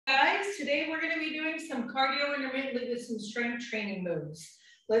Today we're going to be doing some cardio intermittently with some strength training moves.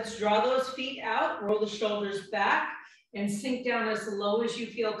 Let's draw those feet out, roll the shoulders back, and sink down as low as you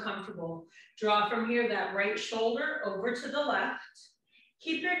feel comfortable. Draw from here that right shoulder over to the left.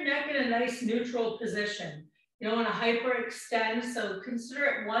 Keep your neck in a nice neutral position. You don't want to hyperextend, so consider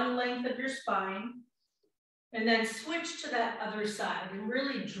it one length of your spine. And then switch to that other side and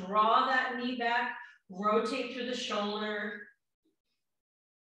really draw that knee back, rotate through the shoulder.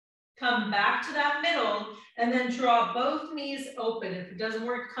 Come back to that middle and then draw both knees open. If it doesn't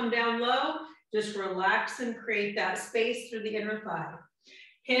work, come down low, just relax and create that space through the inner thigh.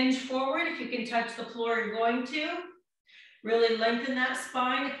 Hinge forward if you can touch the floor, you're going to. Really lengthen that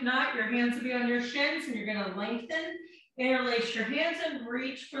spine. If not, your hands will be on your shins and you're gonna lengthen. Interlace your hands and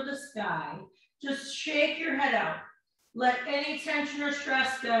reach for the sky. Just shake your head out. Let any tension or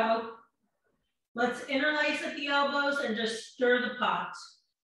stress go. Let's interlace at the elbows and just stir the pot.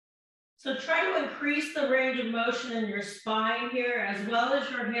 So try to increase the range of motion in your spine here as well as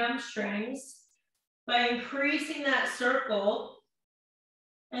your hamstrings by increasing that circle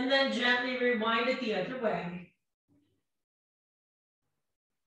and then gently rewind it the other way.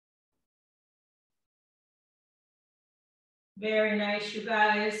 Very nice, you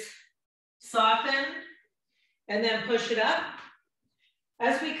guys. Soften and then push it up.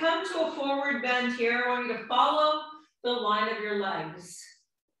 As we come to a forward bend here, I want you to follow the line of your legs.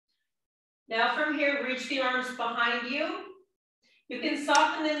 Now from here, reach the arms behind you. You can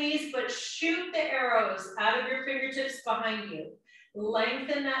soften the knees, but shoot the arrows out of your fingertips behind you.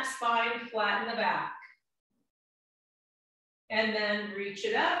 Lengthen that spine, flatten the back. And then reach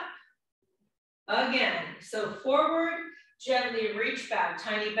it up. Again, so forward, gently reach back.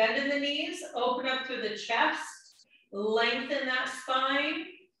 Tiny bend in the knees, open up through the chest, lengthen that spine,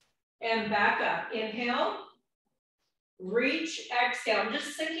 and back up. Inhale. Reach, exhale. I'm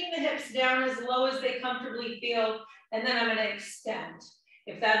just sinking the hips down as low as they comfortably feel, and then I'm going to extend.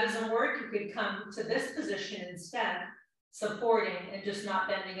 If that doesn't work, you could come to this position instead, supporting and just not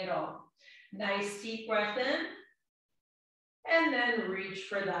bending at all. Nice deep breath in, and then reach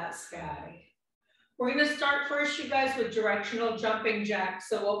for that sky. We're going to start first, you guys, with directional jumping jacks.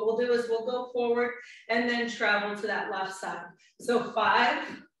 So what we'll do is we'll go forward and then travel to that left side. So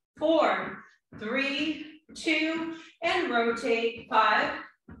 5, 4, 3, 2, and rotate. 5,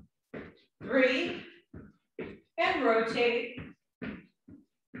 3, and rotate.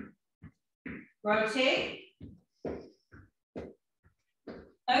 Rotate.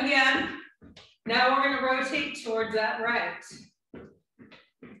 Again. Now we're going to rotate towards that right.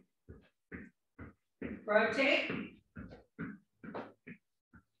 Rotate.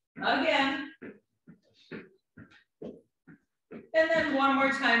 Again. And then one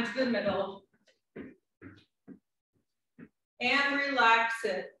more time to the middle. And relax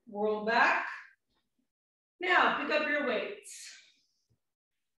it. Roll back. Now pick up your weights.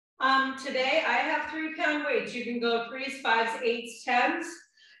 Today I have 3-pound weights. You can go 3s, 5s, 8s, 10s.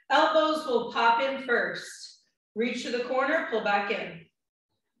 Elbows will pop in first. Reach to the corner, pull back in.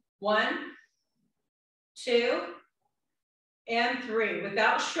 1, 2, and 3.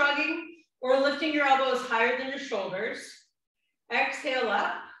 Without shrugging or lifting your elbows higher than your shoulders. Exhale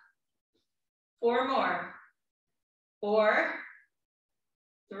up. 4 more. 4,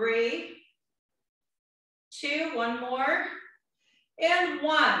 3, 2, 1 more, and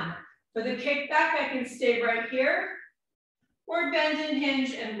 1. For the kickback, I can stay right here, or bend and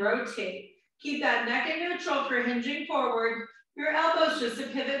hinge and rotate. Keep that neck in neutral for hinging forward. Your elbows just a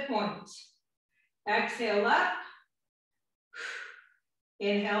pivot point. Exhale up.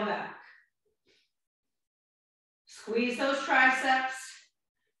 Inhale back. Squeeze those triceps.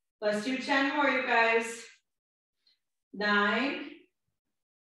 Let's do 10 more, you guys. 9,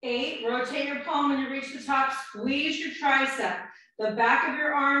 8, rotate your palm when you reach the top, squeeze your tricep. The back of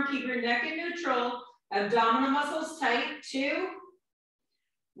your arm, keep your neck in neutral, abdominal muscles tight. 2,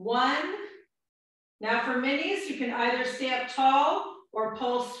 1. Now for minis, you can either stay up tall or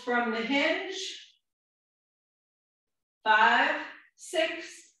pulse from the hinge. 5, 6,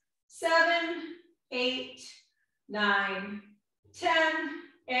 7, 8, 9, 10,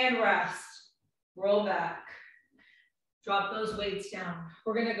 and rest. Roll back. Drop those weights down.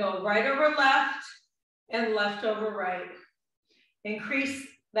 We're going to go right over left and left over right. Increase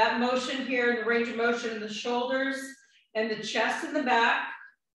that motion here, the range of motion in the shoulders and the chest and the back.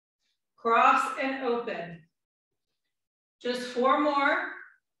 Cross and open. Just 4 more.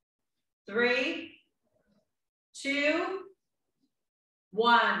 3, 2,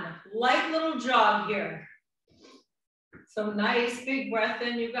 1. Light little jog here. So nice big breath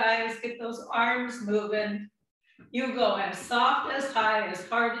in, you guys. Get those arms moving. You go as soft, as high, as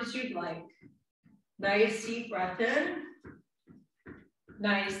hard as you'd like. Nice deep breath in.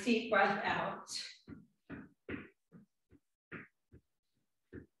 Nice deep breath out.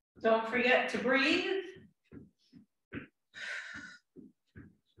 Don't forget to breathe.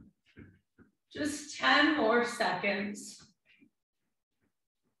 Just 10 more seconds.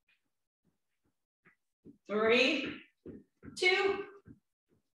 3, 2,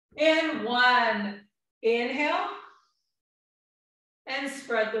 and 1. Inhale and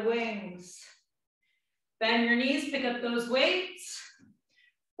spread the wings. Bend your knees, pick up those weights.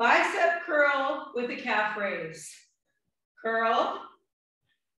 Bicep curl with the calf raise. Curl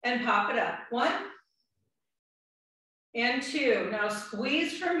and pop it up. 1 and 2. Now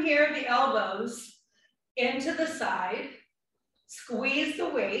squeeze from here the elbows into the side. Squeeze the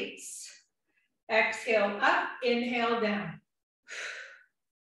weights. Exhale up, inhale down.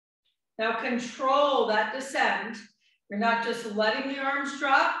 Now control that descent. You're not just letting the arms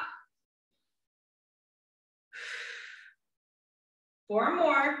drop. 4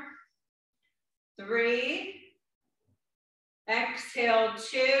 more. 3. Exhale,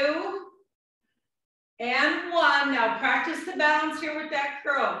 2. And 1. Now practice the balance here with that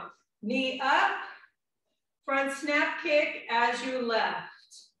curl. Knee up, front snap kick as you lift.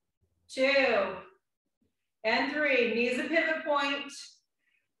 2. And 3. Knees a pivot point.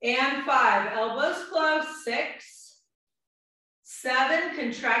 And 5. Elbows close. 6. 7.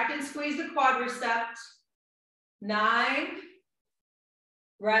 Contract and squeeze the quadricep. 9.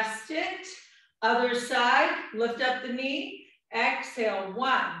 Rest it. Other side. Lift up the knee. Exhale.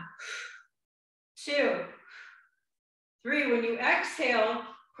 1. 2. 3. When you exhale,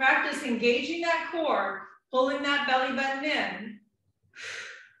 practice engaging that core, pulling that belly button in.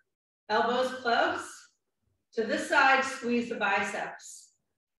 Elbows close. To the side, squeeze the biceps.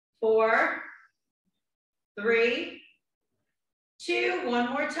 4, 3, 2. 1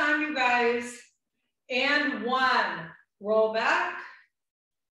 more time, you guys. And 1. Roll back.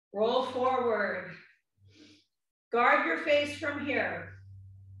 Roll forward. Guard your face from here.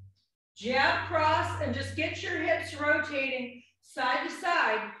 Jab cross and just get your hips rotating side to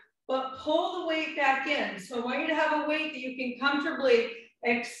side, but pull the weight back in. So I want you to have a weight that you can comfortably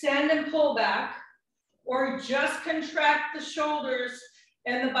extend and pull back, or just contract the shoulders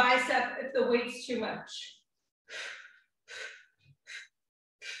and the bicep if the weight's too much.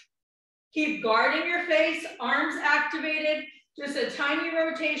 Keep guarding your face, arms activated, just a tiny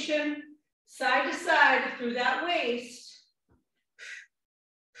rotation, side to side through that waist.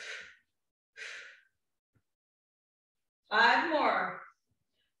 5 more.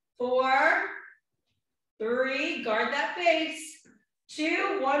 4, 3, guard that face.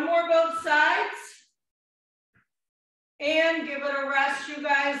 2, 1 more both sides. And give it a rest, you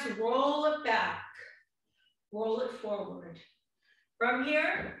guys. Roll it back. Roll it forward. From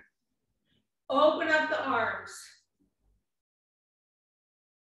here, open up the arms.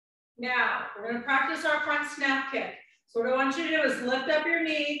 Now, we're going to practice our front snap kick. So what I want you to do is lift up your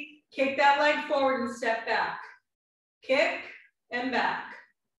knee, kick that leg forward and step back. Kick and back.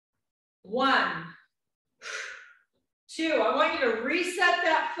 1, 2. I want you to reset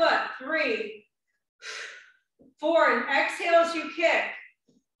that foot. 3, 4, and exhale as you kick.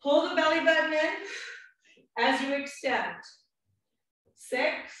 Pull the belly button in as you extend. 6,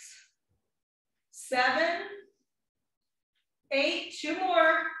 7, 8, 2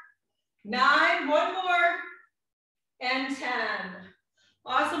 more, 9, 1 more, and 10.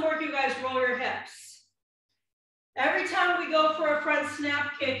 Awesome work, you guys. Roll your hips. Every time we go for a front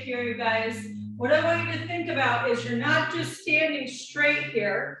snap kick here, you guys, what I want you to think about is you're not just standing straight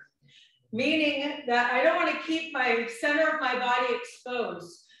here, meaning that I don't want to keep my center of my body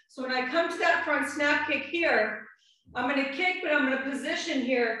exposed. So when I come to that front snap kick here, I'm going to kick, but I'm going to position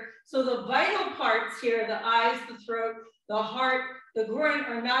here so the vital parts here, the eyes, the throat, the heart, the groin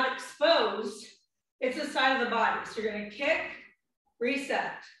are not exposed. It's the side of the body. So you're going to kick,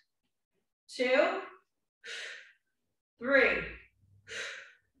 reset. 2, 3,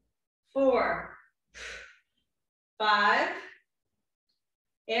 4, 5,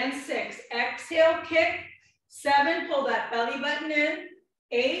 and 6. Exhale, kick. 7, pull that belly button in.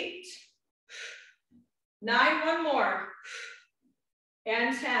 8, 9, 1 more.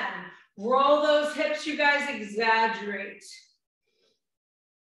 And 10. Roll those hips, you guys, exaggerate.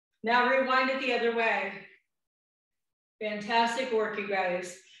 Now rewind it the other way. Fantastic work, you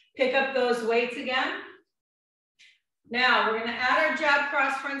guys. Pick up those weights again. Now we're gonna add our jab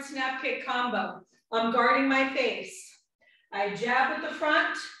cross front snap kick combo. I'm guarding my face. I jab with the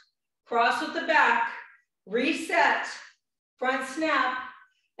front, cross with the back, reset, front snap,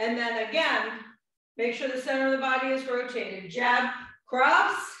 and then again, Make sure the center of the body is rotated. Jab,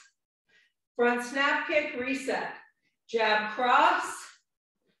 cross, front snap kick, reset. Jab, cross,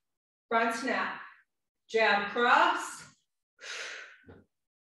 front snap. Jab, cross,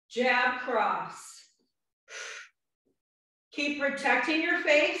 jab, cross. Keep protecting your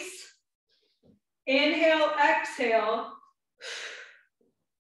face. Inhale, exhale.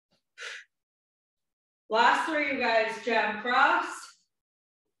 Last three, you guys. Jab, cross.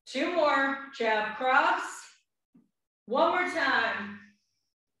 Two more. Jab, cross. One more time.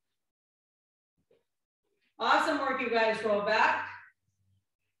 Awesome work, you guys. Roll back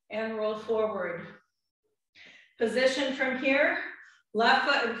and roll forward. Position from here. Left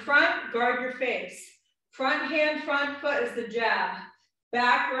foot in front, guard your face. Front hand, front foot is the jab.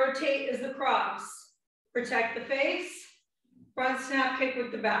 Back rotate is the cross. Protect the face. Front snap kick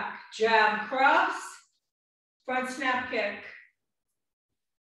with the back. Jab, cross. Front snap kick.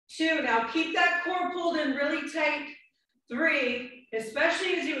 Two, now keep that core pulled in really tight. Three,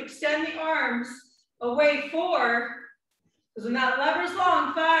 especially as you extend the arms away. Four, because when that lever's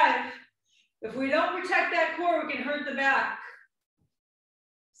long. Five, if we don't protect that core, we can hurt the back.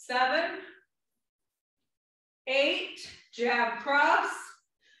 7, 8, jab, cross.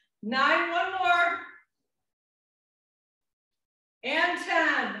 9, one more. And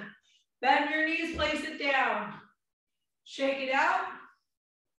 10. Bend your knees, place it down. Shake it out.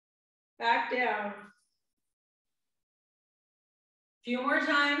 Back down. Few more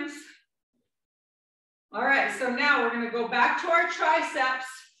times. All right, so now we're going to go back to our triceps,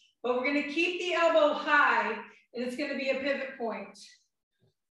 but we're going to keep the elbow high, and it's going to be a pivot point.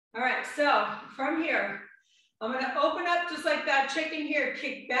 All right, so from here, I'm going to open up just like that chicken here,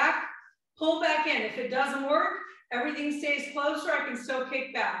 kick back, pull back in. If it doesn't work, everything stays closer, I can still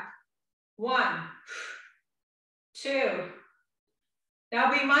kick back. 1, 2. Now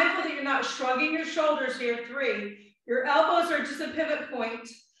be mindful that you're not shrugging your shoulders here. 3. Your elbows are just a pivot point,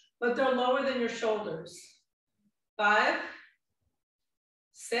 but they're lower than your shoulders. 5,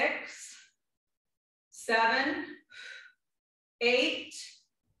 6, 7, 8,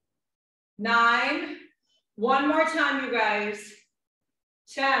 9. One more time, you guys.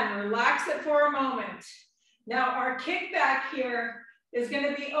 10. Relax it for a moment. Now our kickback here is going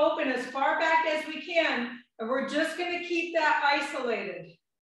to be open as far back as we can, and we're just going to keep that isolated.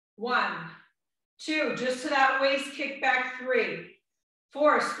 1, 2, just to that waist kickback. 3,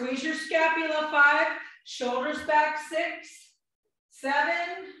 4, squeeze your scapula. 5, shoulders back. 6, 7,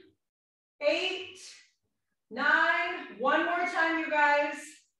 8, 9. One more time, you guys.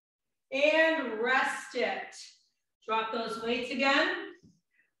 And rest it. Drop those weights again.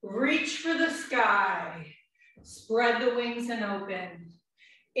 Reach for the sky. Spread the wings and open.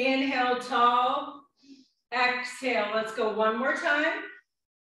 Inhale, tall. Exhale. Let's go one more time.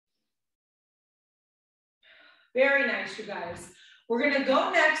 Very nice, you guys. We're going to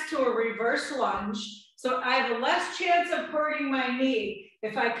go next to a reverse lunge. So I have a less chance of hurting my knee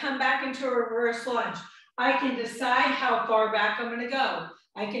if I come back into a reverse lunge. I can decide how far back I'm going to go.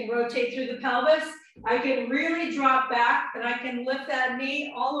 I can rotate through the pelvis. I can really drop back, and I can lift that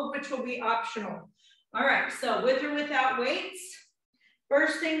knee, all of which will be optional. All right, so with or without weights,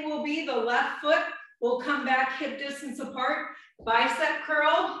 first thing will be the left foot will come back hip distance apart, bicep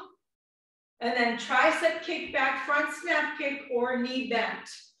curl, and then tricep kick back, front snap kick, or knee bent.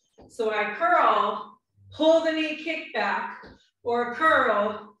 So I curl, pull the knee kick back, or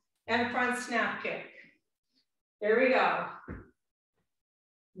curl and front snap kick. Here we go.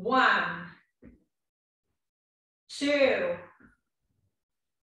 1, 2,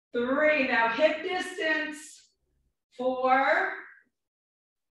 3. Now hip distance. 4,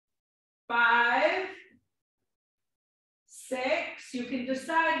 5, 6. You can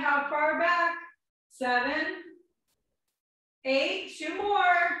decide how far back. 7, 8. 2 more.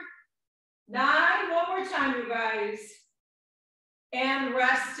 9. One more time, you guys. And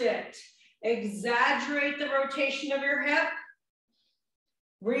rest it. Exaggerate the rotation of your hip.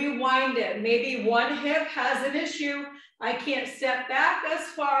 Rewind it. Maybe one hip has an issue. I can't step back as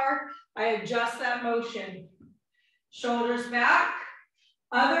far. I adjust that motion. Shoulders back.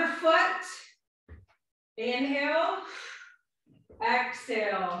 Other foot. Inhale.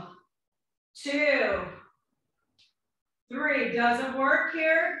 Exhale. 2, 3. Doesn't work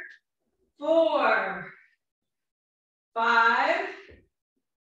here. 4, 5,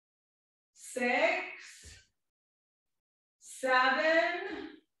 6, 7,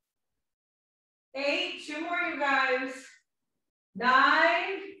 8. 2 more, you guys. 9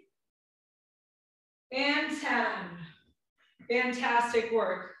 and 10. Fantastic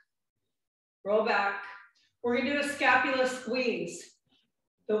work. Roll back. We're going to do a scapula squeeze.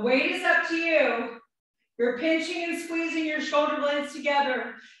 The weight is up to you. You're pinching and squeezing your shoulder blades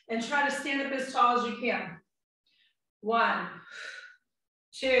together and try to stand up as tall as you can. 1,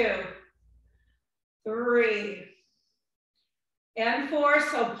 2, 3, and 4.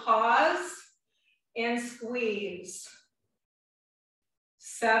 So pause and squeeze.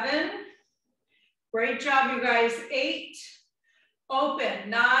 7. Great job, you guys. 8.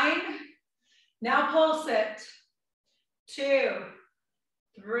 Open. 9. Now pulse it. 2,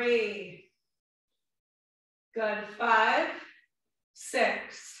 3. Good. 5,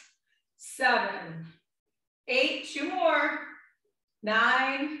 6, 7, 8. 2 more.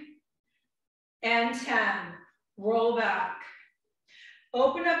 9 and 10. Roll back.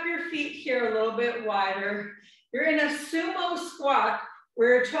 Open up your feet here a little bit wider. You're in a sumo squat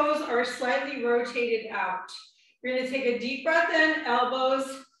where your toes are slightly rotated out. You're gonna take a deep breath in,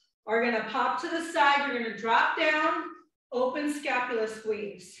 elbows are gonna pop to the side. You're gonna drop down, open scapula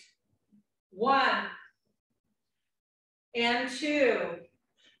squeeze. 1 and 2.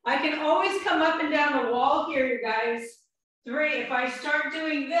 I can always come up and down the wall here, you guys. 3, if I start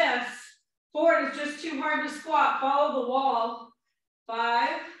doing this, 4, it's just too hard to squat, follow the wall.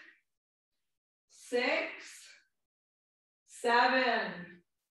 5, 6, 7,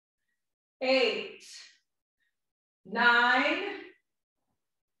 8, 9,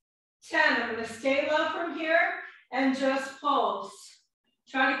 10. I'm gonna stay low from here and just pulse.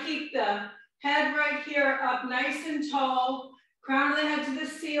 Try to keep the head right here up nice and tall, crown of the head to the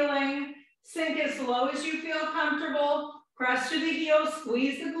ceiling, sink as low as you feel comfortable, press to the heels,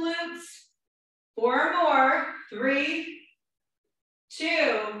 squeeze the glutes. 4 more, 3,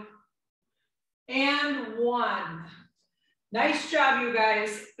 2, and 1. Nice job, you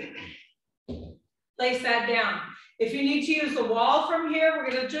guys. Place that down. If you need to use the wall from here, we're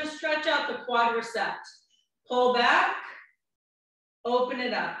gonna just stretch out the quadricep. Pull back, open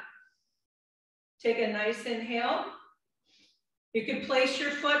it up. Take a nice inhale. You can place your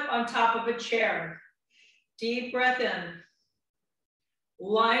foot on top of a chair. Deep breath in.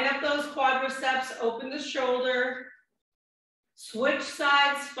 Line up those quadriceps, open the shoulder. Switch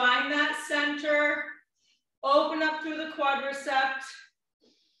sides, find that center. Open up through the quadriceps.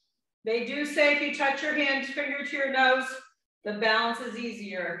 They do say if you touch your hand, finger to your nose, the balance is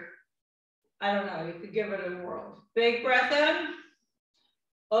easier. I don't know, you could give it a whirl. Big breath in,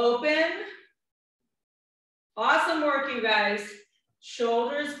 open. Awesome work, you guys.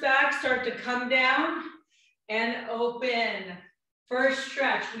 Shoulders back, start to come down and open. First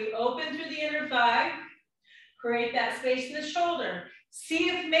stretch, we open through the inner thigh, create that space in the shoulder. See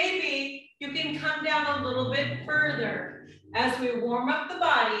if maybe you can come down a little bit further. As we warm up the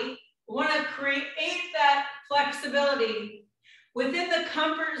body, we want to create that flexibility within the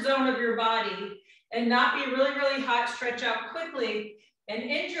comfort zone of your body and not be really, really hot, stretch out quickly and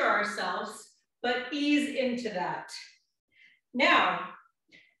injure ourselves, but ease into that. Now,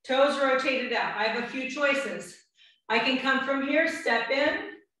 toes rotated out. I have a few choices. I can come from here, step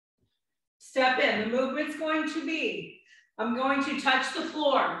in, step in. The movement's going to be, I'm going to touch the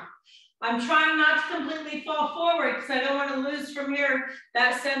floor. I'm trying not to completely fall forward because I don't want to lose from here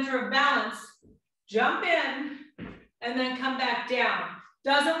that center of balance. Jump in and then come back down.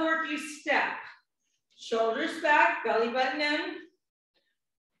 Doesn't work, you step. Shoulders back, belly button in.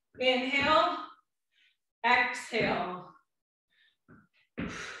 Inhale, exhale.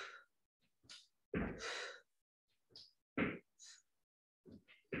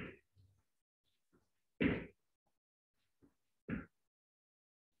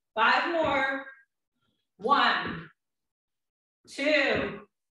 Five more. 1, 2,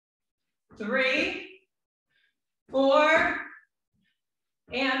 3, 4,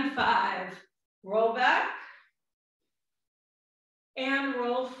 and 5. Roll back and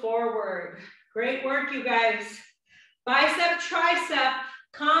roll forward. Great work, you guys. Bicep, tricep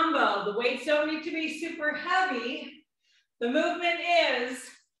combo. The weights don't need to be super heavy. The movement is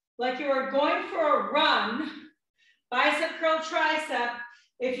like you are going for a run. Bicep curl, tricep.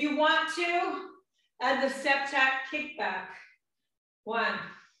 If you want to, add the step tap kickback. 1,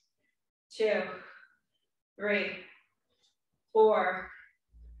 2, 3, 4,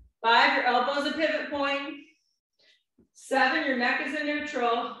 5. Your elbow's a pivot point. 7, your neck is in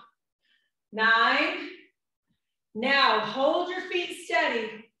neutral. 9. Now hold your feet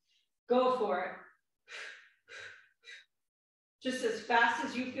steady. Go for it. Just as fast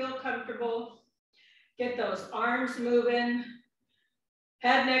as you feel comfortable. Get those arms moving.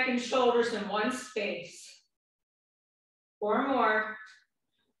 Head, neck, and shoulders in one space. 4 more.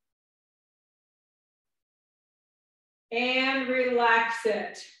 And relax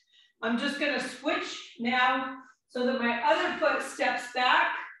it. I'm just gonna switch now so that my other foot steps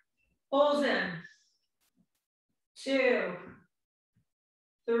back, pulls in. 2,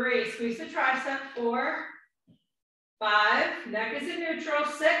 3, squeeze the tricep, 4, 5, neck is in neutral,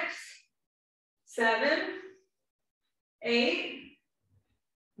 6, 7, 8,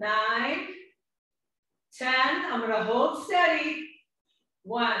 9, 10, I'm gonna hold steady,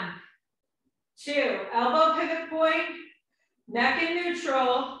 1, 2, elbow pivot point, neck in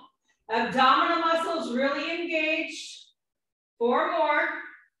neutral, abdominal muscles really engaged, 4 more,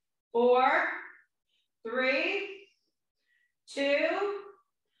 4, 3, 2,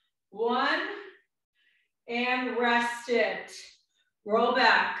 1, and rest it. Roll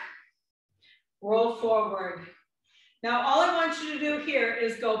back, roll forward. Now all I want you to do here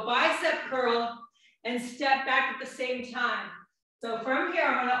is go bicep curl and step back at the same time. So from here,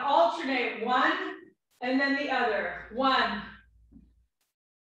 I'm gonna alternate 1 and then the other. 1,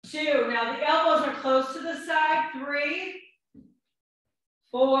 2, now the elbows are close to the side, 3,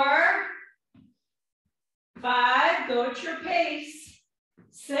 4, 5, go at your pace.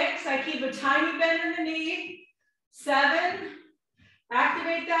 6, I keep a tiny bend in the knee. 7,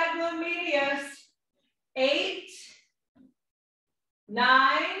 activate that glute medius. 8,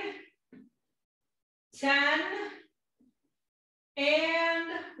 9, 10, and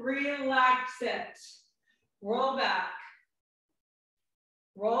relax it. Roll back,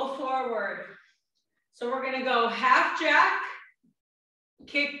 roll forward. So we're gonna go half jack,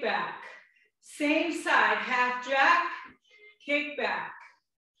 kick back. Same side, half jack, kick back.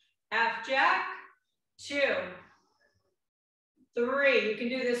 Half jack, 2, 3. You can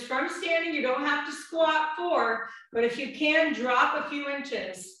do this from standing. You don't have to squat. 4, but if you can, drop a few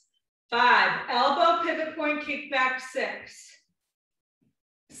inches. 5, elbow pivot point, kick back. 6,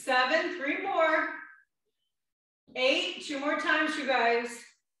 7, 3 more. 8, 2 more times, you guys.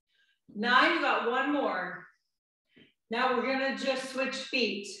 9, you got 1 more. Now we're gonna just switch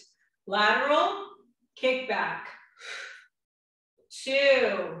feet. Lateral, kick back.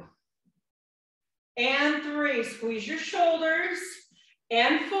 2, and 3, squeeze your shoulders.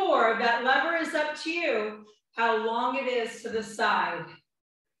 And 4, that lever is up to you, how long it is to the side.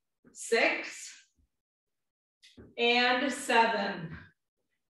 6, and 7,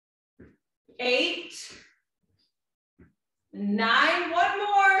 8, 9, 1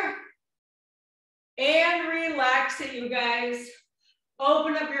 more. And relax it, you guys.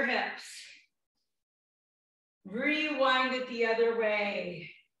 Open up your hips. Rewind it the other way.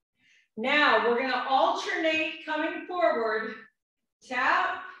 Now we're gonna alternate coming forward,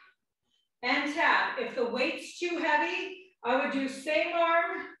 tap and tap. If the weight's too heavy, I would do same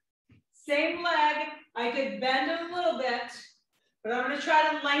arm, same leg. I could bend a little bit, but I'm gonna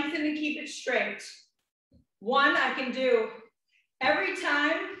try to lengthen and keep it straight. 1, I can do every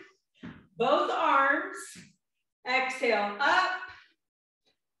time, both arms, exhale, up,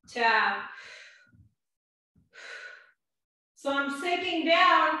 tap. So I'm sinking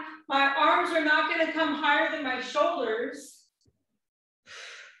down. My arms are not going to come higher than my shoulders.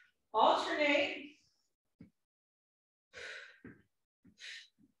 Alternate.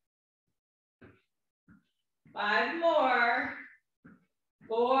 Five more.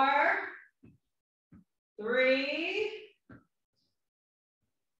 4, 3,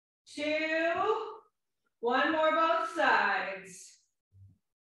 2, 1 more both sides.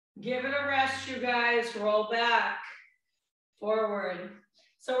 Give it a rest, you guys. Roll back, forward.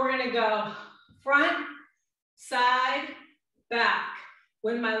 So we're gonna go front, side, back.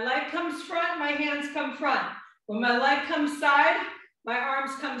 When my leg comes front, my hands come front. When my leg comes side, my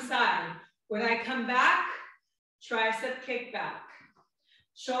arms come side. When I come back, tricep kick back.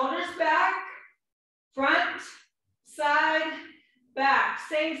 Shoulders back, front, side, back.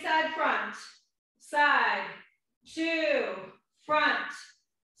 Same side, front, side, 2, front,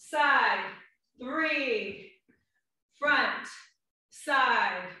 side, 3, front,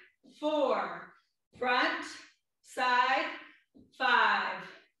 side, 4, front, side, 5,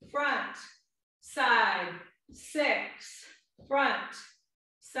 front, side, 6, front,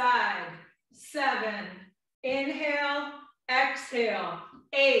 side, 7, inhale, exhale,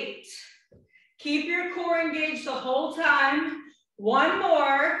 8. Keep your core engaged the whole time. 1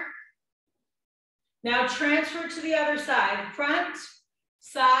 more. Now transfer to the other side. Front,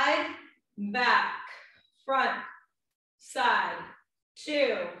 side, back. Front, side,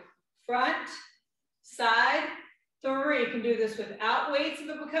 2, front, side, 3. You can do this without weights if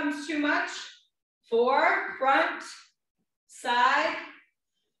it becomes too much. 4, front, side,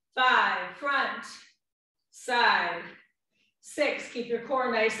 5, front, side, 6. Keep your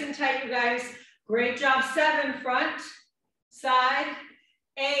core nice and tight, you guys. Great job. 7, front, side,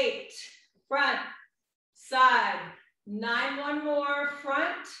 8, front, side, 9, 1 more,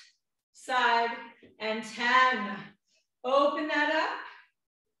 front, side, and 10. Open that up.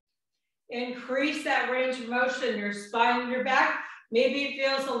 Increase that range of motion in your spine and your back. Maybe it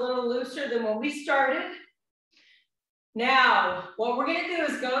feels a little looser than when we started. Now, what we're gonna do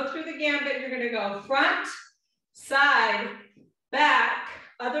is go through the gambit. You're gonna go front, side, back,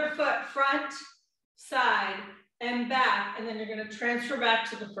 other foot, front, side, and back. And then you're gonna transfer back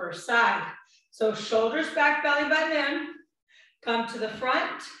to the first side. So shoulders back, belly button in. Come to the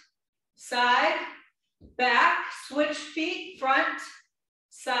front, side, back, switch feet, front,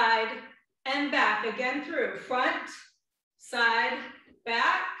 side, and back. Again through front, side,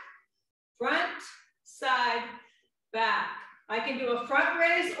 back, front, side, back. I can do a front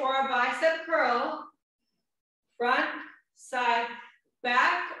raise or a bicep curl. Front, side,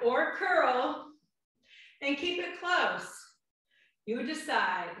 back, or curl. And keep it close. You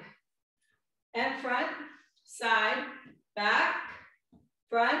decide. And front, side, back,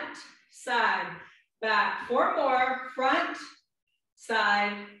 front, side, back. 4 more. Front,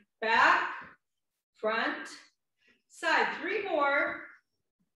 side, back, front, side. 3 more.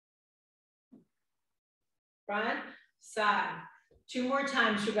 Front, side. 2 more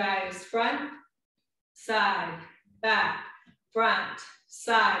times, you guys. Front, side, back, front,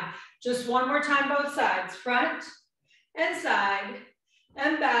 side. Just 1 more time, both sides. Front and side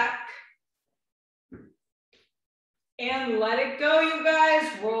and back. And let it go, you guys.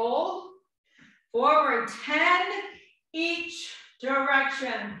 Roll forward. 10 each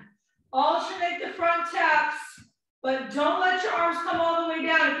direction. Alternate the front taps, but don't let your arms come all the way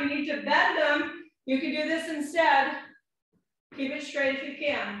down. If you need to bend them, you can do this instead. Keep it straight if you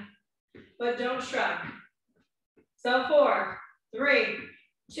can, but don't shrug. So 4, 3,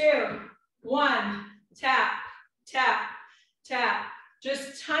 2, 1, tap, tap, tap.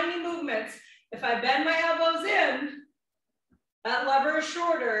 Just tiny movements. If I bend my elbows in, that lever is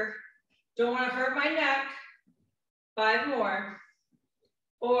shorter. Don't want to hurt my neck. 5 more.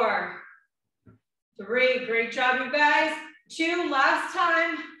 4, 3, great job, you guys. 2, last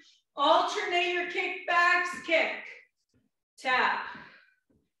time. Alternate your kickbacks, kick, tap.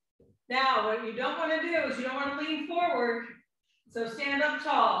 Now, what you don't want to do is you don't want to lean forward. So stand up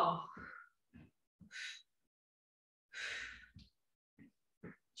tall.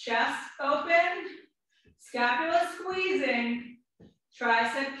 Chest open, scapula squeezing,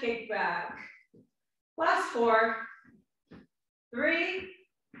 tricep kickback. Last 4, 3,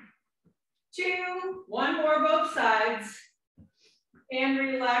 2, 1 more, both sides. And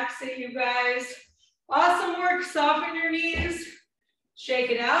relax it, you guys. Awesome work, soften your knees. Shake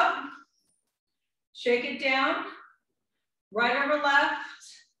it out, shake it down. Right over left,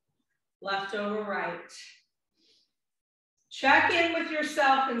 left over right. Check in with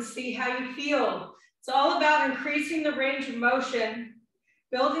yourself and see how you feel. It's all about increasing the range of motion,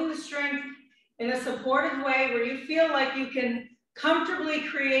 building the strength in a supportive way where you feel like you can comfortably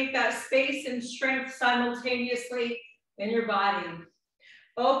create that space and strength simultaneously in your body.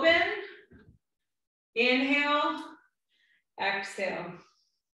 Open, inhale, exhale.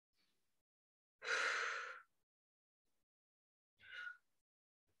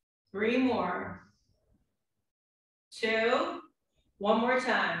 Three more. 2, 1 more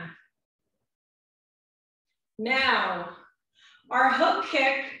time. Now, our hook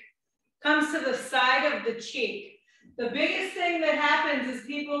kick comes to the side of the cheek. The biggest thing that happens is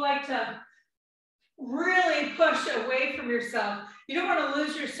people like to really push away from yourself. You don't want to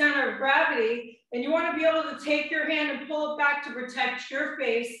lose your center of gravity, and you want to be able to take your hand and pull it back to protect your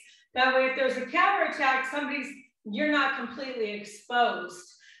face. That way, if there's a counterattack, you're not completely exposed.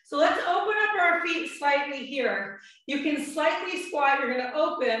 So let's open up our feet slightly here. You can slightly squat, you're gonna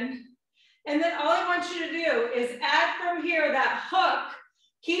open, and then all I want you to do is add from here that hook.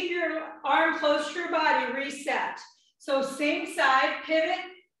 Keep your arm close to your body, reset. So same side, pivot,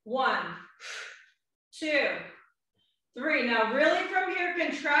 1, 2, 3. Now really from here,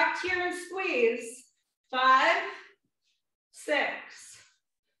 contract here and squeeze. 5, 6,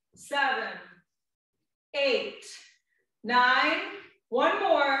 7, 8, 9, 1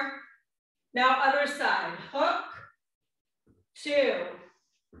 more. Now other side, hook, 2,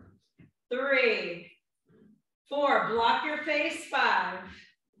 3, 4, block your face, 5,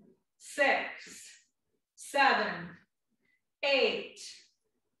 6, 7, 8,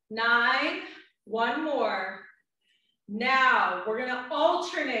 9, 1 more. Now we're gonna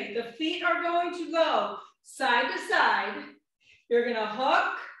alternate. The feet are going to go side to side. You're gonna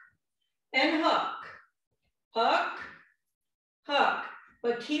hook and hook, hook, hook.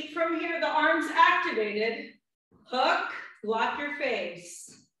 But keep from here the arms activated. Hook, lock your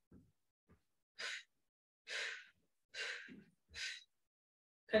face.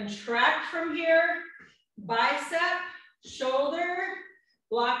 Contract from here, bicep, shoulder,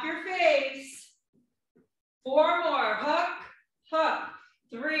 block your face. 4 more, hook, hook.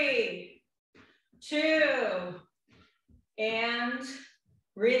 3, 2, and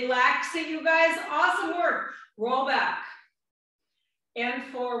relax it, you guys. Awesome work. Roll back and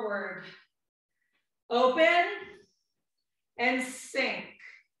forward. Open and sink.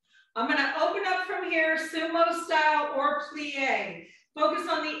 I'm gonna open up from here, sumo style or plie. Focus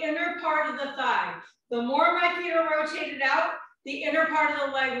on the inner part of the thigh. The more my feet are rotated out, the inner part of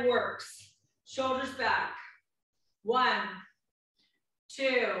the leg works. Shoulders back. 1,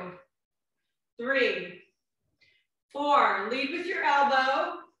 2, 3, 4. Lead with your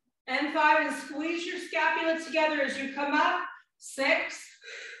elbow. And 5, and squeeze your scapula together as you come up. 6,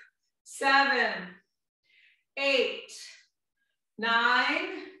 7, 8, 9.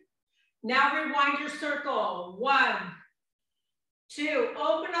 Now rewind your circle. 1, 2.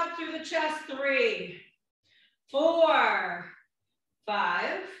 Open up through the chest. 3, 4,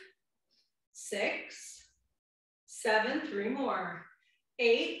 5, 6, 7. 3 more.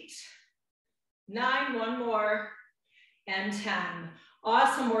 8, 9. 1 more. And 10.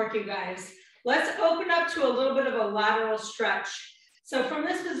 Awesome work, you guys. Let's open up to a little bit of a lateral stretch. So from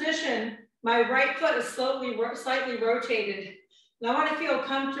this position, my right foot is slightly rotated. And I want to feel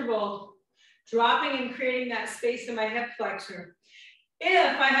comfortable dropping and creating that space in my hip flexor.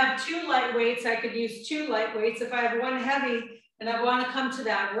 If I have 2 light weights, I could use 2 light weights. If I have 1 heavy and I want to come to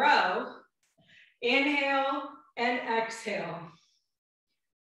that row, inhale and exhale.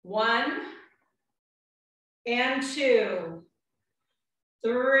 1 and 2.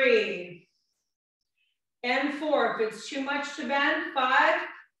 3 and 4. If it's too much to bend, 5,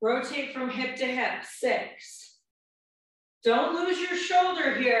 rotate from hip to hip. 6. Don't lose your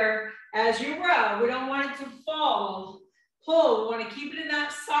shoulder here as you row. We don't want it to fall. Pull, we want to keep it in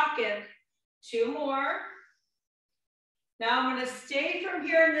that socket. 2 more. Now I'm going to stay from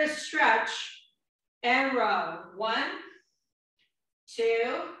here in this stretch and row. 1, 2,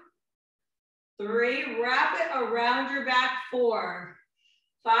 3. Wrap it around your back. 4.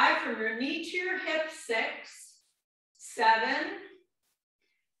 5, from your knee to your hip. 6, 7,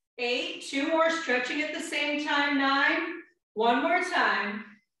 8. 2 more, stretching at the same time. 9. 1 more time.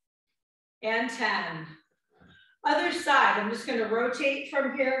 And 10. Other side, I'm just going to rotate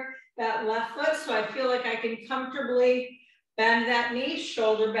from here, that left foot, so I feel like I can comfortably bend that knee,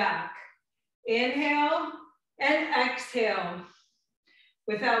 shoulder back. Inhale and exhale.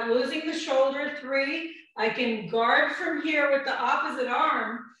 Without losing the shoulder. 3. I can guard from here with the opposite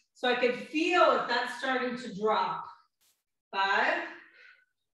arm so I can feel if that's starting to drop. 5,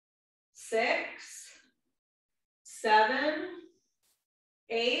 6, 7,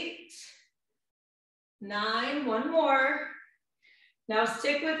 8, 9. 1 more. Now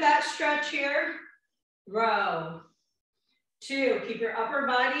stick with that stretch here. Row. 2, keep your upper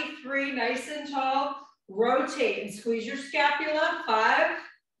body. 3, nice and tall. Rotate and squeeze your scapula. 5,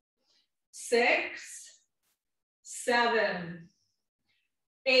 6, 7,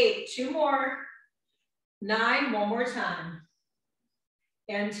 8. 2 more. 9. 1 more time.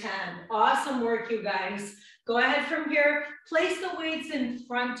 And 10. Awesome work, you guys. Go ahead from here. Place the weights in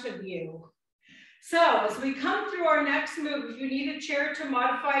front of you. So as we come through our next move, if you need a chair to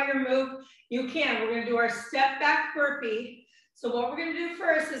modify your move, you can. We're going to do our step back burpee. So what we're going to do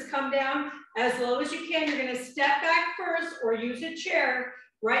first is come down as low as you can. You're going to step back first or use a chair.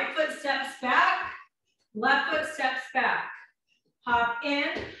 Right foot steps back. Left foot steps back. Hop in,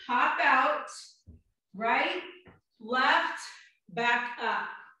 hop out. Right, left, back up.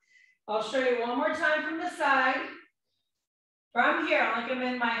 I'll show you one more time from the side. From here, like I'm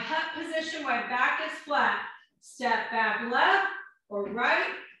in my hut position, my back is flat. Step back left or right,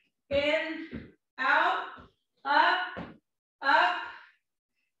 in, out, up, up,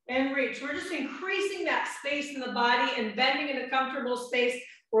 and reach. We're just increasing that space in the body and bending in a comfortable space.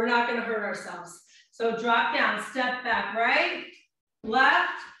 We're not going to hurt ourselves. So drop down, step back, right,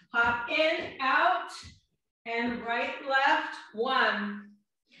 left, hop in, out, and right, left. 1,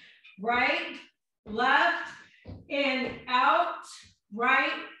 right, left, in, out,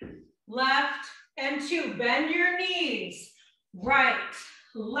 right, left, and 2. Bend your knees. Right,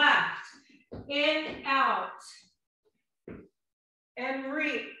 left, in, out, and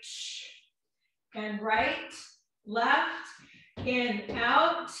reach. And right, left, in,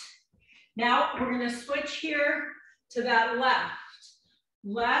 out. Now we're going to switch here to that left.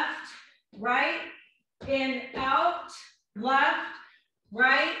 Left, right, in, out, left,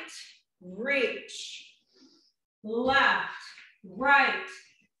 right, reach. Left, right,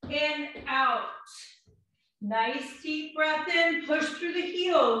 in, out. Nice deep breath in, push through the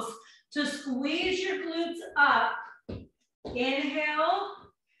heels to squeeze your glutes up Inhale,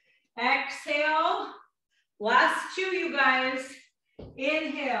 exhale. Last two, you guys.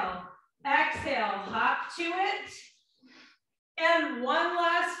 Inhale, exhale, hop to it. And one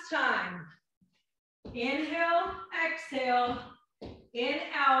last time. Inhale, exhale, in,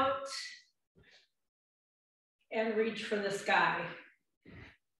 out, and reach for the sky.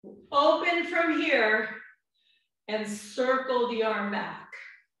 Open from here and circle the arm back.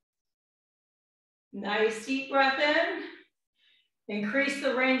 Nice deep breath in. Increase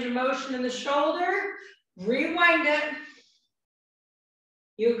the range of motion in the shoulder. Rewind it.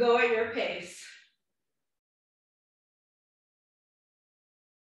 You go at your pace.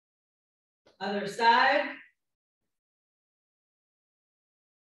 Other side.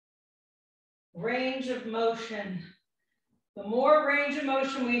 Range of motion. The more range of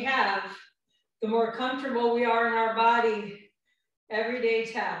motion we have, the more comfortable we are in our body. Everyday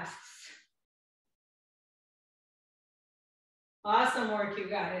tasks. Awesome work, you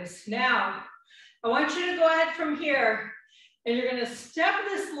guys. Now, I want you to go ahead from here, and you're gonna step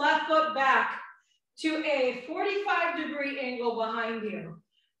this left foot back to a 45-degree angle behind you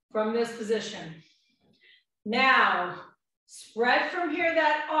from this position. Now, spread from here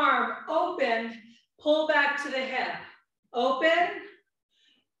that arm, open, pull back to the hip. Open,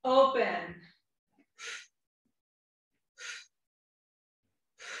 open.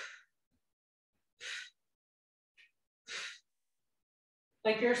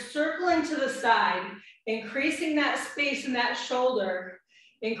 Like you're circling to the side, increasing that space in that shoulder,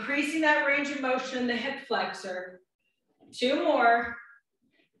 increasing that range of motion in the hip flexor. Two more,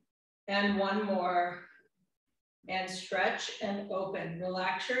 and one more. And stretch and open.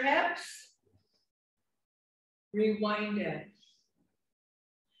 Relax your hips. Rewind it.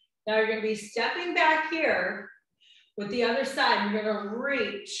 Now you're going to be stepping back here with the other side. You're going to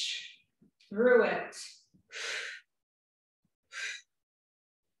reach through it.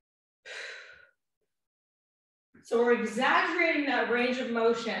 So we're exaggerating that range of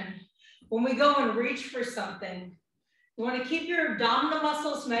motion when we go and reach for something. You want to keep your abdominal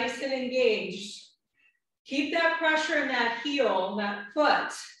muscles nice and engaged. Keep that pressure in that heel, that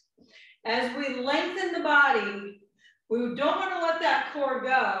foot. As we lengthen the body, we don't want to let that core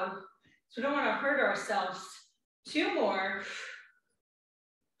go. So we don't want to hurt ourselves. Two more.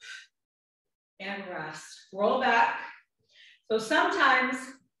 And rest. Roll back. So sometimes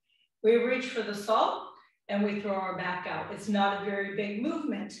we reach for the salt and we throw our back out. It's not a very big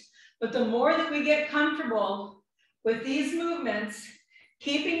movement. But the more that we get comfortable with these movements,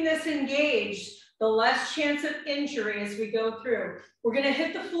 keeping this engaged, the less chance of injury as we go through. We're gonna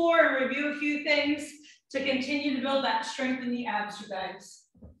hit the floor and review a few things to continue to build that strength in the abs, you guys.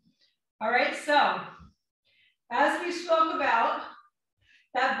 All right, so as we spoke about,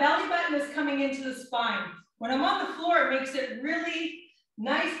 that belly button is coming into the spine. When I'm on the floor, it makes it really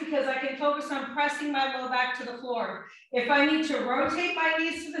nice because I can focus on pressing my low back to the floor. If I need to rotate my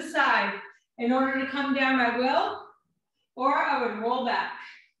knees to the side in order to come down, I will, or I would roll back.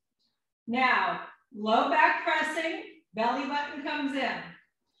 Now, low back pressing, belly button comes in.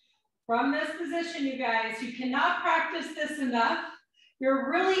 From this position, you guys, you cannot practice this enough. You're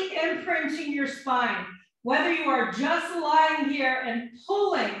really imprinting your spine. Whether you are just lying here and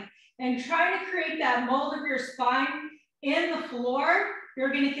pulling and trying to create that mold of your spine in the floor,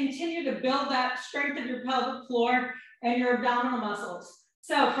 you're going to continue to build that strength of your pelvic floor and your abdominal muscles.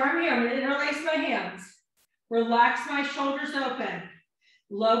 So from here, I'm going to interlace my hands, relax my shoulders open.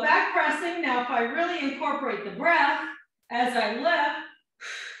 Low back pressing. Now, if I really incorporate the breath as I lift,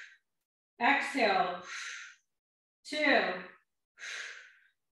 exhale, 2,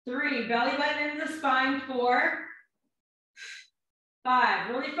 3, belly button into the spine, 4, 5.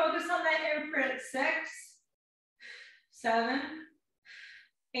 Really focus on that imprint, 6, 7,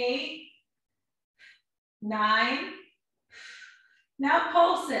 8, 9. Now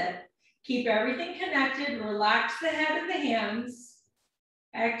pulse it. Keep everything connected. Relax the head and the hands.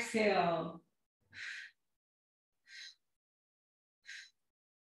 Exhale.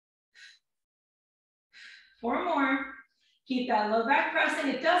 Four more. Keep that low back pressing.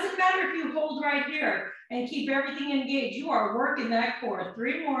 It doesn't matter if you hold right here and keep everything engaged. You are working that core.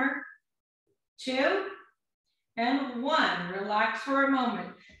 3 more. 2 and 1. Relax for a moment.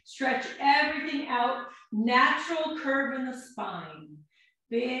 Stretch everything out. Natural curve in the spine.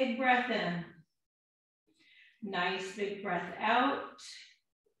 Big breath in. Nice big breath out.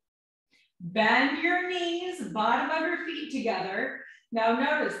 Bend your knees, bottom of your feet together. Now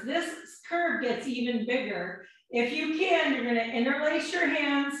notice this curve gets even bigger. If you can, you're going to interlace your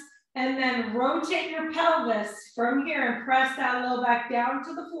hands, and then rotate your pelvis from here and press that low back down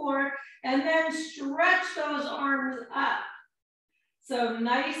to the floor, and then stretch those arms up. So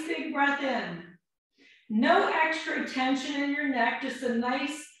nice big breath in. No extra tension in your neck, just a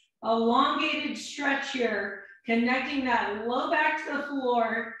nice elongated stretch here, connecting that low back to the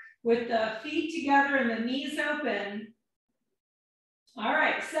floor with the feet together and the knees open. All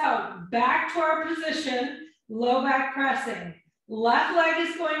right, so back to our position, low back pressing. Left leg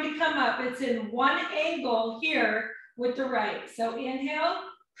is going to come up. It's in one angle here with the right. So inhale,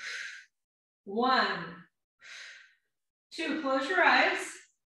 1, 2, close your eyes,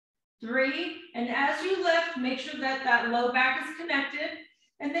 3, and as you lift, make sure that that low back is connected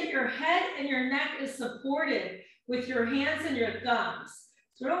and that your head and your neck is supported with your hands and your thumbs.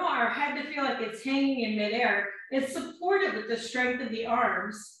 So we don't want our head to feel like it's hanging in midair. It's supported with the strength of the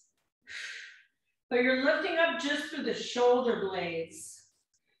arms, but you're lifting up just through the shoulder blades.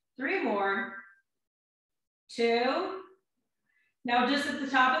 3 more, 2. Now just at the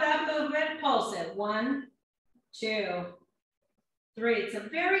top of that movement, pulse it. 1, 2, 3. It's a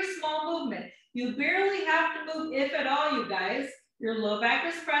very small movement. You barely have to move, if at all, you guys. Your low back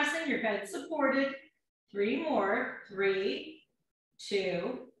is pressing, your head supported. 3 more, 3,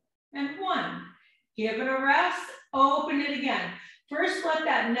 2, and 1. Give it a rest, open it again. First, let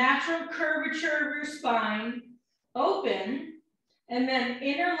that natural curvature of your spine open, and then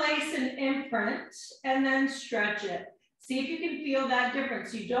interlace and imprint, and then stretch it. See if you can feel that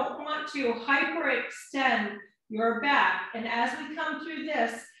difference. You don't want to hyperextend your back. And as we come through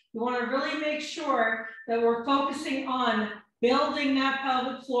this, you want to really make sure that we're focusing on building that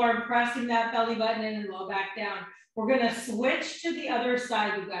pelvic floor and pressing that belly button in and low back down. We're going to switch to the other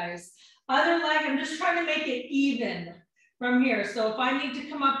side, you guys. Other leg, I'm just trying to make it even from here. So if I need to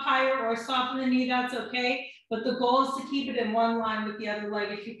come up higher or soften the knee, that's okay. But the goal is to keep it in one line with the other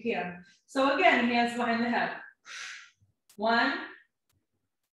leg if you can. So again, hands behind the head. 1,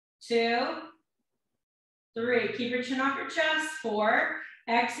 2, 3. Keep your chin off your chest. 4.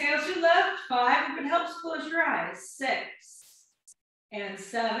 Exhale as you lift. 5. If it helps, close your eyes. 6 and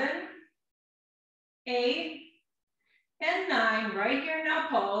 7, 8 and 9. Right here now,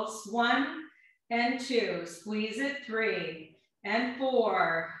 pulse. 1 and 2. Squeeze it. 3 and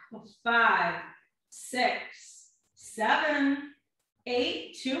 4, 5, 6, 7,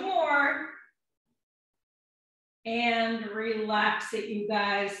 8. 2 more. And relax it, you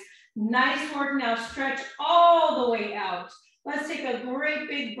guys. Nice work. Now stretch all the way out. Let's take a great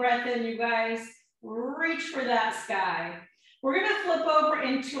big breath in, you guys. Reach for that sky. We're going to flip over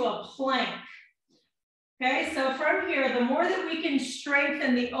into a plank. Okay, so from here, the more that we can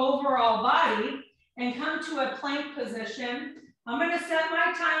strengthen the overall body and come to a plank position, I'm going to set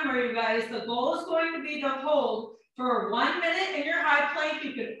my timer, you guys. The goal is going to be to hold for 1 minute in your high plank.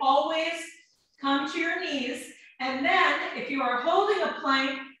 You can always come to your knees. And then if you are holding a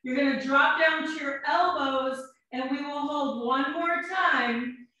plank, you're going to drop down to your elbows, and we will hold 1 more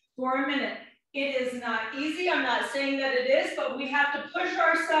time for a minute. It is not easy. I'm not saying that it is, but we have to push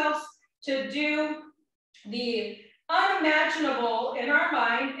ourselves to do the unimaginable in our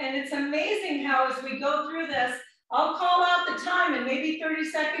mind. And it's amazing how as we go through this, I'll call out the time, and maybe 30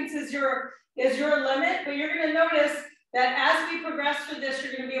 seconds is your limit, but you're going to notice that as we progress through this,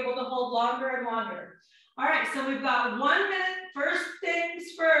 you're going to be able to hold longer and longer. All right, so we've got 1 minute. First things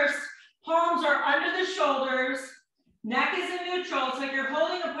first, palms are under the shoulders, neck is in neutral. It's like you're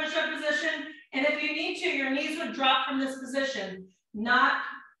holding a push-up position, and if you need to, your knees would drop from this position, not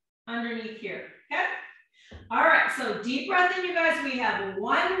underneath here, okay? All right, so deep breath in, you guys. We have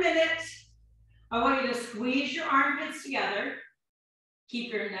 1 minute. I want you to squeeze your armpits together.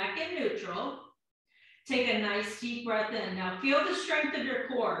 Keep your neck in neutral. Take a nice deep breath in. Now feel the strength of your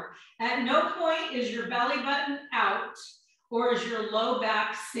core. At no point is your belly button out or is your low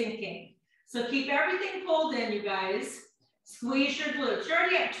back sinking. So keep everything pulled in, you guys. Squeeze your glutes. You're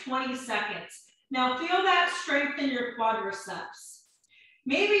already at 20 seconds. Now feel that strength in your quadriceps.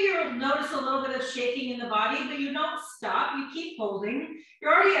 Maybe you'll notice a little bit of shaking in the body, but you don't stop. You keep holding.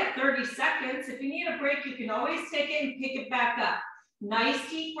 You're already at 30 seconds. If you need a break, you can always take it and pick it back up. Nice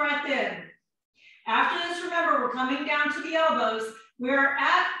deep breath in. After this, remember, we're coming down to the elbows. We're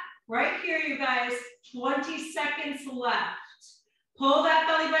at, right here, you guys, 20 seconds left. Pull that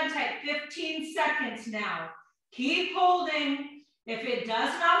belly button tight, 15 seconds now. Keep holding. If it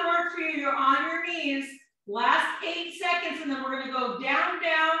does not work for you, you're on your knees. Last 8 seconds, and then we're gonna go down,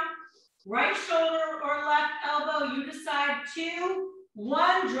 down, right shoulder or left elbow. You decide. 2,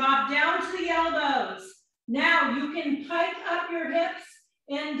 1, drop down to the elbows. Now you can pike up your hips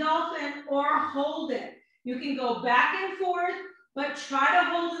in dolphin or hold it. You can go back and forth but try to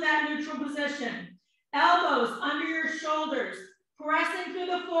hold in that neutral position. Elbows under your shoulders, pressing through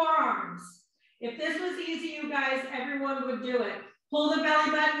the forearms. If this was easy, you guys, everyone would do it. Pull the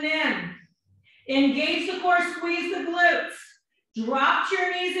belly button in. Engage the core, squeeze the glutes. Drop to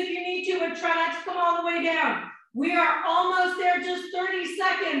your knees if you need to, but try not to come all the way down. We are almost there, just 30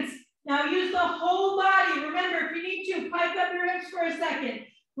 seconds. Now use the whole body. Remember, if you need to, pike up your hips for a second.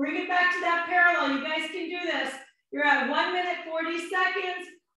 Bring it back to that parallel. You guys can do this. You're at 1 minute, 40 seconds.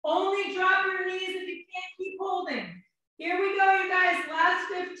 Only drop your knees if you can't keep holding. Here we go, you guys. Last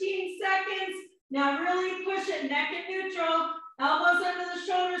 15 seconds. Now really push it, neck and neutral. Elbows under the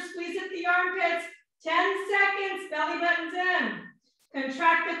shoulders, squeeze at the armpits. 10 seconds, belly buttons in.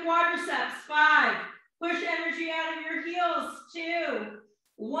 Contract the quadriceps. 5. Push energy out of your heels. 2,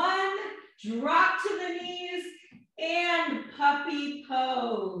 1. Drop to the knees and puppy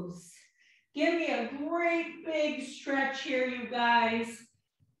pose. Give me a great big stretch here, you guys.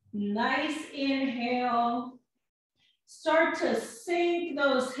 Nice inhale. Start to sink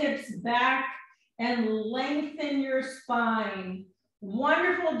those hips back and lengthen your spine.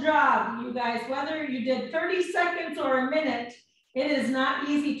 Wonderful job, you guys. Whether you did 30 seconds or a minute, it is not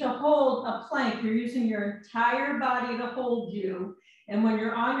easy to hold a plank. You're using your entire body to hold you. And when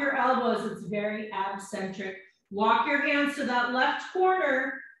you're on your elbows, it's very ab-centric. Walk your hands to that left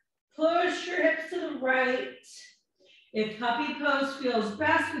corner. Push your hips to the right. If puppy pose feels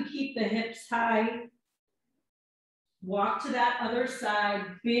best, we keep the hips high. Walk to that other side.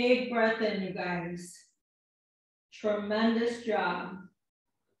 Big breath in, you guys. Tremendous job.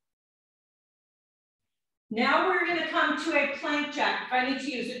 Now we're going to come to a plank jack. If I need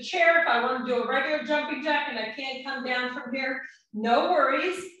to use a chair, if I want to do a regular jumping jack and I can't come down from here, no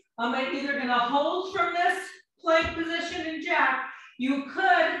worries. I'm either going to hold from this plank position and jack. You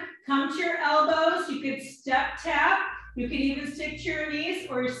could come to your elbows. You could step tap. You could even stick to your knees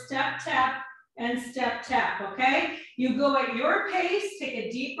or step tap and step tap, okay? You go at your pace. Take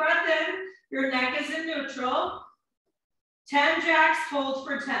a deep breath in. Your neck is in neutral. 10 jacks, hold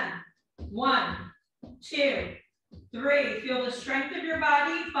for 10. 1, 2, 3. Feel the strength of your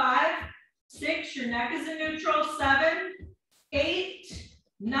body. 5, 6. Your neck is in neutral. 7, 8,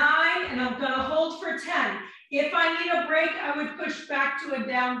 9. And I'm going to hold for 10. If I need a break, I would push back to a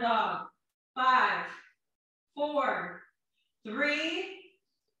down dog. 5, 4, 3,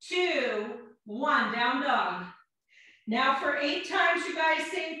 2, 1. Down dog. Now for 8 times, you guys,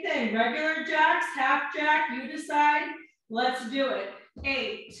 same thing. Regular jacks, half jack, you decide. Let's do it.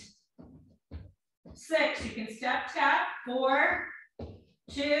 8, 6. You can step tap. 4,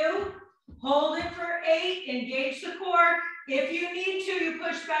 2. Hold it for 8. Engage the core. If you need to, you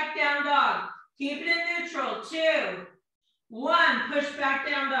push back down dog. Keep it in neutral. 2, 1. Push back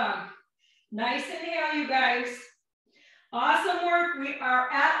down dog. Nice inhale, you guys. Awesome work. We are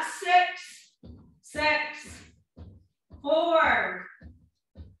at 6, 6, 4,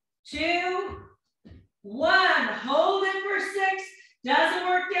 2, 1. Hold it for 6. Doesn't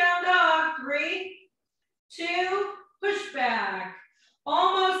work down dog. 3, 2. Push back.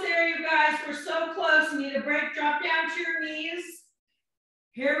 Almost there, you guys. We're so close. Need a break. Drop down to your knees.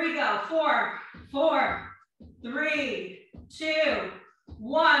 Here we go. 4, 4, 3, 2,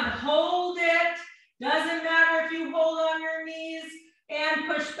 1. Hold it. Doesn't matter if you hold on your knees and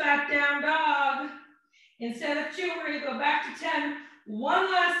push back down dog. Instead of 2, we're going to go back to 10.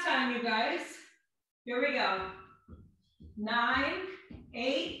 One last time, you guys. Here we go. 9,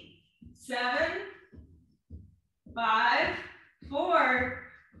 8, 7, 5, 4,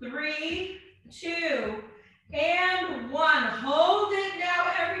 3, 2, and 1. Hold it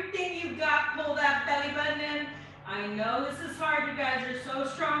now. Everything you've got, pull that belly button in. I know this is hard. You guys are so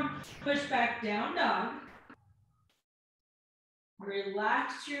strong. Push back down dog.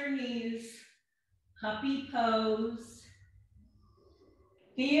 Relax your knees. Puppy pose.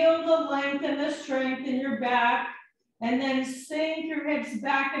 Feel the length and the strength in your back. And then sink your hips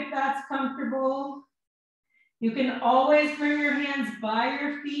back if that's comfortable. You can always bring your hands by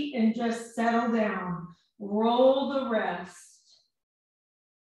your feet and just settle down. Roll the rest.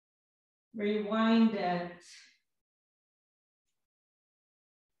 Rewind it.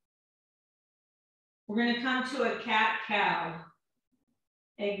 We're going to come to a cat-cow.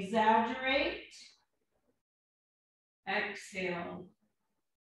 Exaggerate. Exhale.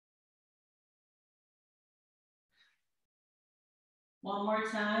 One more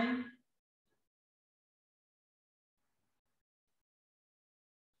time.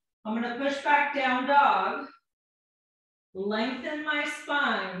 I'm going to push back down dog, lengthen my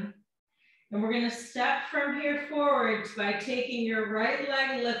spine, and we're going to step from here forward by taking your right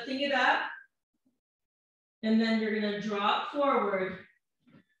leg, lifting it up, And then you're gonna drop forward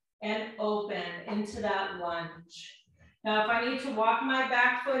and open into that lunge. Now, if I need to walk my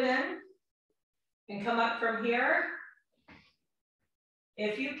back foot in and come up from here,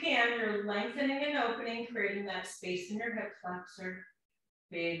 if you can, you're lengthening and opening, creating that space in your hip flexor.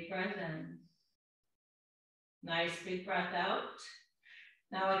 Big breath in. Nice big breath out.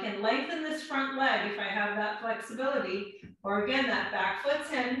 Now I can lengthen this front leg if I have that flexibility, or again, that back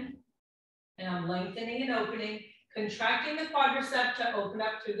foot's in, and I'm lengthening and opening, contracting the quadricep to open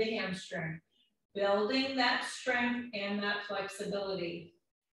up through the hamstring, building that strength and that flexibility.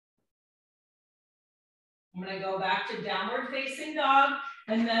 I'm gonna go back to downward facing dog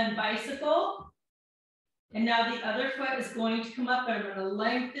and then bicycle. And now the other foot is going to come up and I'm gonna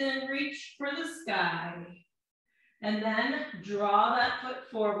lengthen, reach for the sky. And then draw that foot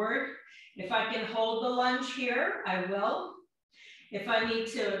forward. If I can hold the lunge here, I will. If I need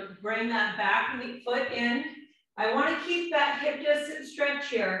to bring that back foot in, I wanna keep that hip distance stretch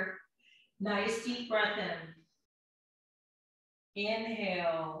here. Nice deep breath in.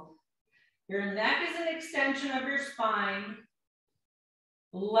 Inhale. Your neck is an extension of your spine.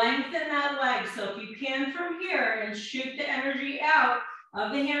 Lengthen that leg. So if you can from here and shoot the energy out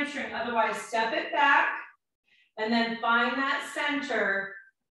of the hamstring, otherwise step it back and then find that center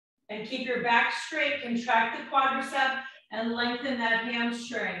and keep your back straight, contract the quadricep and lengthen that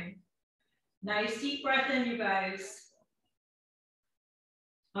hamstring. Nice deep breath in, you guys.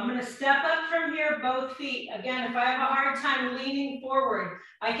 I'm gonna step up from here, both feet. Again, if I have a hard time leaning forward,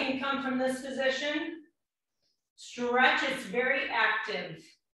 I can come from this position. Stretch, it's very active.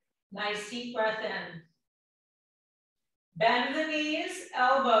 Nice deep breath in. Bend the knees,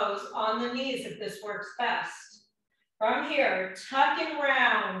 elbows on the knees if this works best. From here, tuck and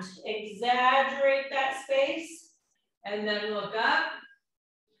round, exaggerate that space, and then look up,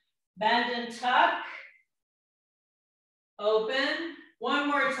 bend and tuck, open. One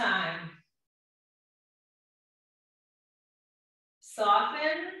more time.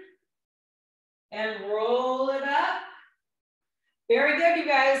 Soften and roll it up. Very good, you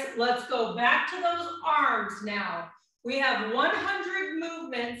guys. Let's go back to those arms now. We have 100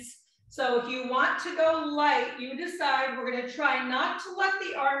 movements. So if you want to go light, you decide. We're going to try not to let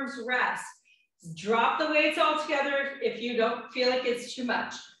the arms rest. Drop the weights altogether if you don't feel like it's too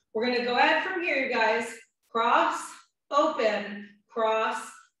much. We're going to go ahead from here, you guys. Cross, open, cross,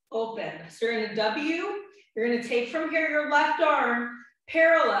 open. So you're in a W. You're going to take from here your left arm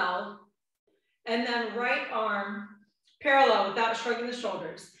parallel and then right arm parallel without shrugging the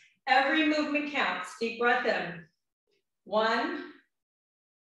shoulders. Every movement counts. Deep breath in. 1,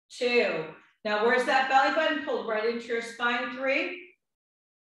 2. Now where's that belly button? Pulled right into your spine. 3,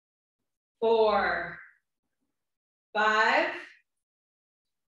 4, 5,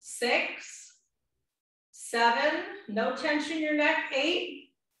 6, 7, no tension in your neck. 8,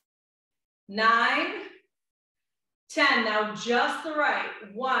 9, 10. Now just the right.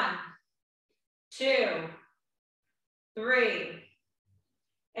 1, 2, 3,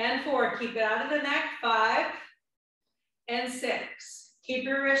 and 4. Keep it out of the neck. 5 and 6. Keep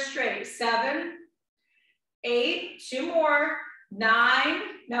your wrist straight. 7, 8, 2 more. 9.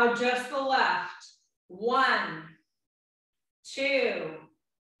 Now just the left. 1, 2,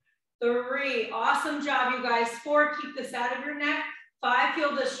 3. Awesome job, you guys. 4. Keep this out of your neck. 5.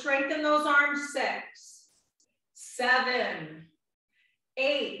 Feel to strengthen those arms. 6, 7,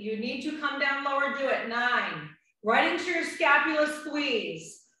 8. You need to come down lower. Do it. 9. Right into your scapula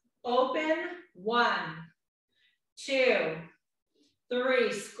squeeze. Open. 1, 2,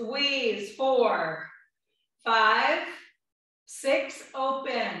 3. Squeeze. 4, 5, 6.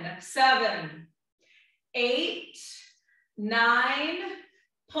 Open. 7, 8, 9.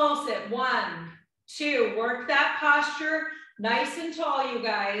 Pulse it. 1, 2. Work that posture. Nice and tall, you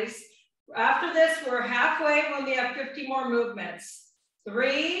guys. After this, we're halfway when we have 50 more movements.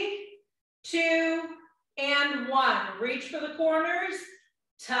 3, 2, and 1. Reach for the corners.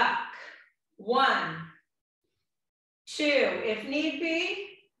 Tuck. 1, 2. If need be.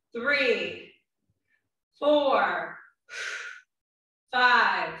 3, 4,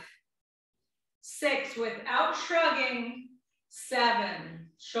 5, 6. Without shrugging. 7.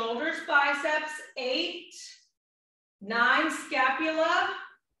 Shoulders, biceps. 8, 9. Scapula.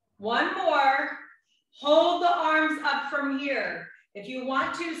 1 more. Hold the arms up from here. If you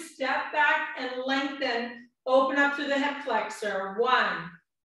want to, step back and lengthen. Open up through the hip flexor. 1,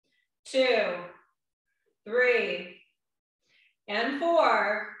 2, 3, and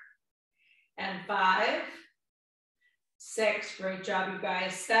 4, and 5, 6. Great job, you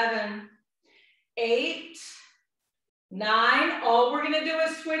guys. 7, 8, 9. All we're gonna do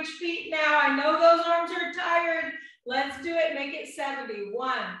is switch feet now. I know those arms are tired. Let's do it, make it 70.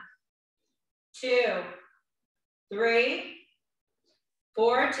 1, 2, 3,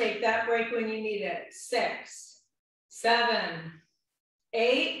 4, take that break when you need it. 6, 7,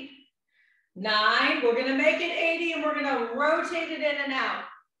 8, 9. We're gonna make it 80 and we're gonna rotate it in and out.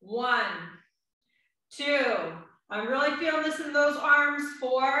 1, 2. I'm really feeling this in those arms.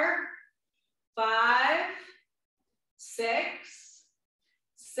 4, 5, 6,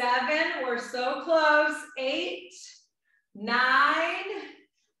 7. We're so close. 8, 9.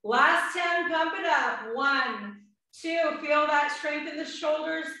 Last 10, pump it up. 1, 2, feel that strength in the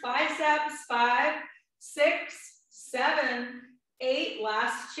shoulders, biceps. 5, 6, 7, 8,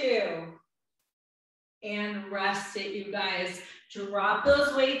 last 2. And rest it, you guys. Drop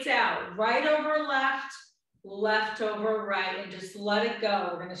those weights out, right over left, left over right, and just let it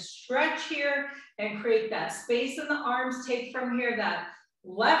go. We're gonna stretch here and create that space in the arms. Take from here that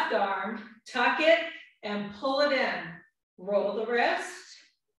left arm, tuck it and pull it in. Roll the wrist,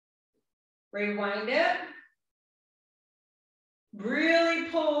 rewind it. Really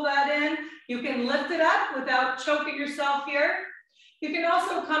pull that in. You can lift it up without choking yourself here. You can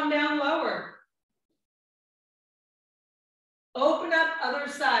also come down lower. Open up other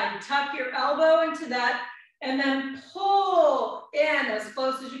side, tuck your elbow into that, and then pull in as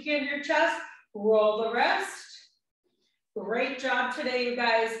close as you can to your chest. Roll the wrist. Great job today, you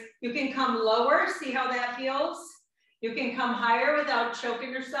guys. You can come lower, see how that feels. You can come higher without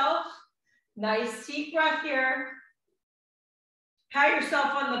choking yourself. Nice deep breath here. Pat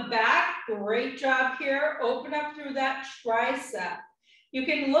yourself on the back. Great job here. Open up through that tricep. You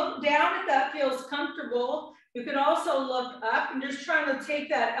can look down if that feels comfortable. You can also look up and just trying to take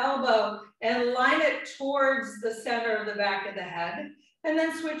that elbow and line it towards the center of the back of the head, and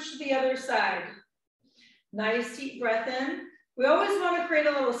then switch to the other side. Nice deep breath in. We always want to create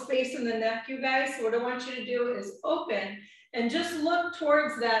a little space in the neck, you guys. So what I want you to do is open and just look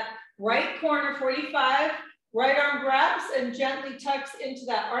towards that right corner, 45, right arm grabs and gently tucks into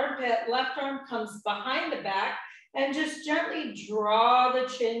that armpit. Left arm comes behind the back and just gently draw the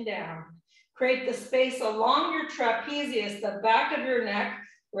chin down. Create the space along your trapezius, the back of your neck.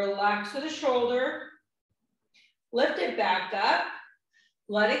 Relax to the shoulder. Lift it back up.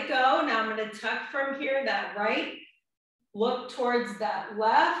 Let it go. Now I'm going to tuck from here, that right. Look towards that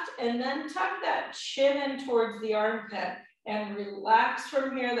left, and then tuck that chin in towards the armpit. And relax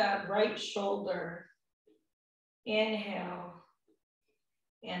from here, that right shoulder. Inhale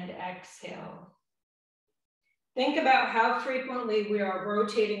and exhale. Think about how frequently we are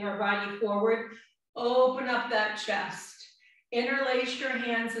rotating our body forward. Open up that chest. Interlace your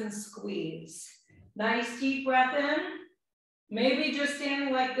hands and squeeze. Nice deep breath in. Maybe just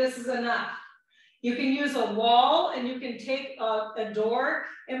standing like this is enough. You can use a wall and you can take a door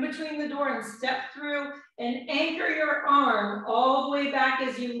in between the door and step through and anchor your arm all the way back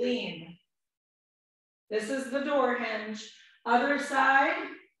as you lean. This is the door hinge. Other side.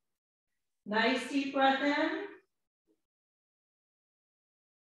 Nice deep breath in.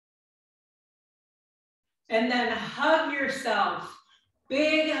 And then hug yourself.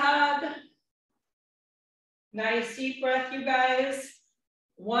 Big hug. Nice deep breath, you guys.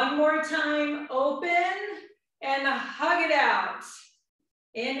 One more time, open and hug it out.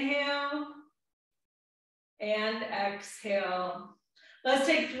 Inhale and exhale. Let's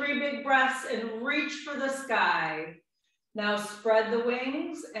take 3 big breaths and reach for the sky. Now spread the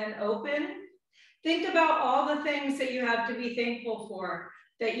wings and open. Think about all the things that you have to be thankful for.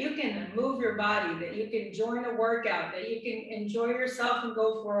 That you can move your body, that you can join a workout, that you can enjoy yourself and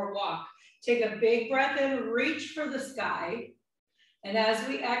go for a walk. Take a big breath in, reach for the sky. And as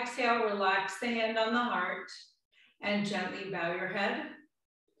we exhale, relax the hand on the heart and gently bow your head.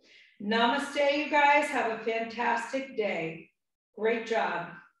 Namaste, you guys. Have a fantastic day. Great job.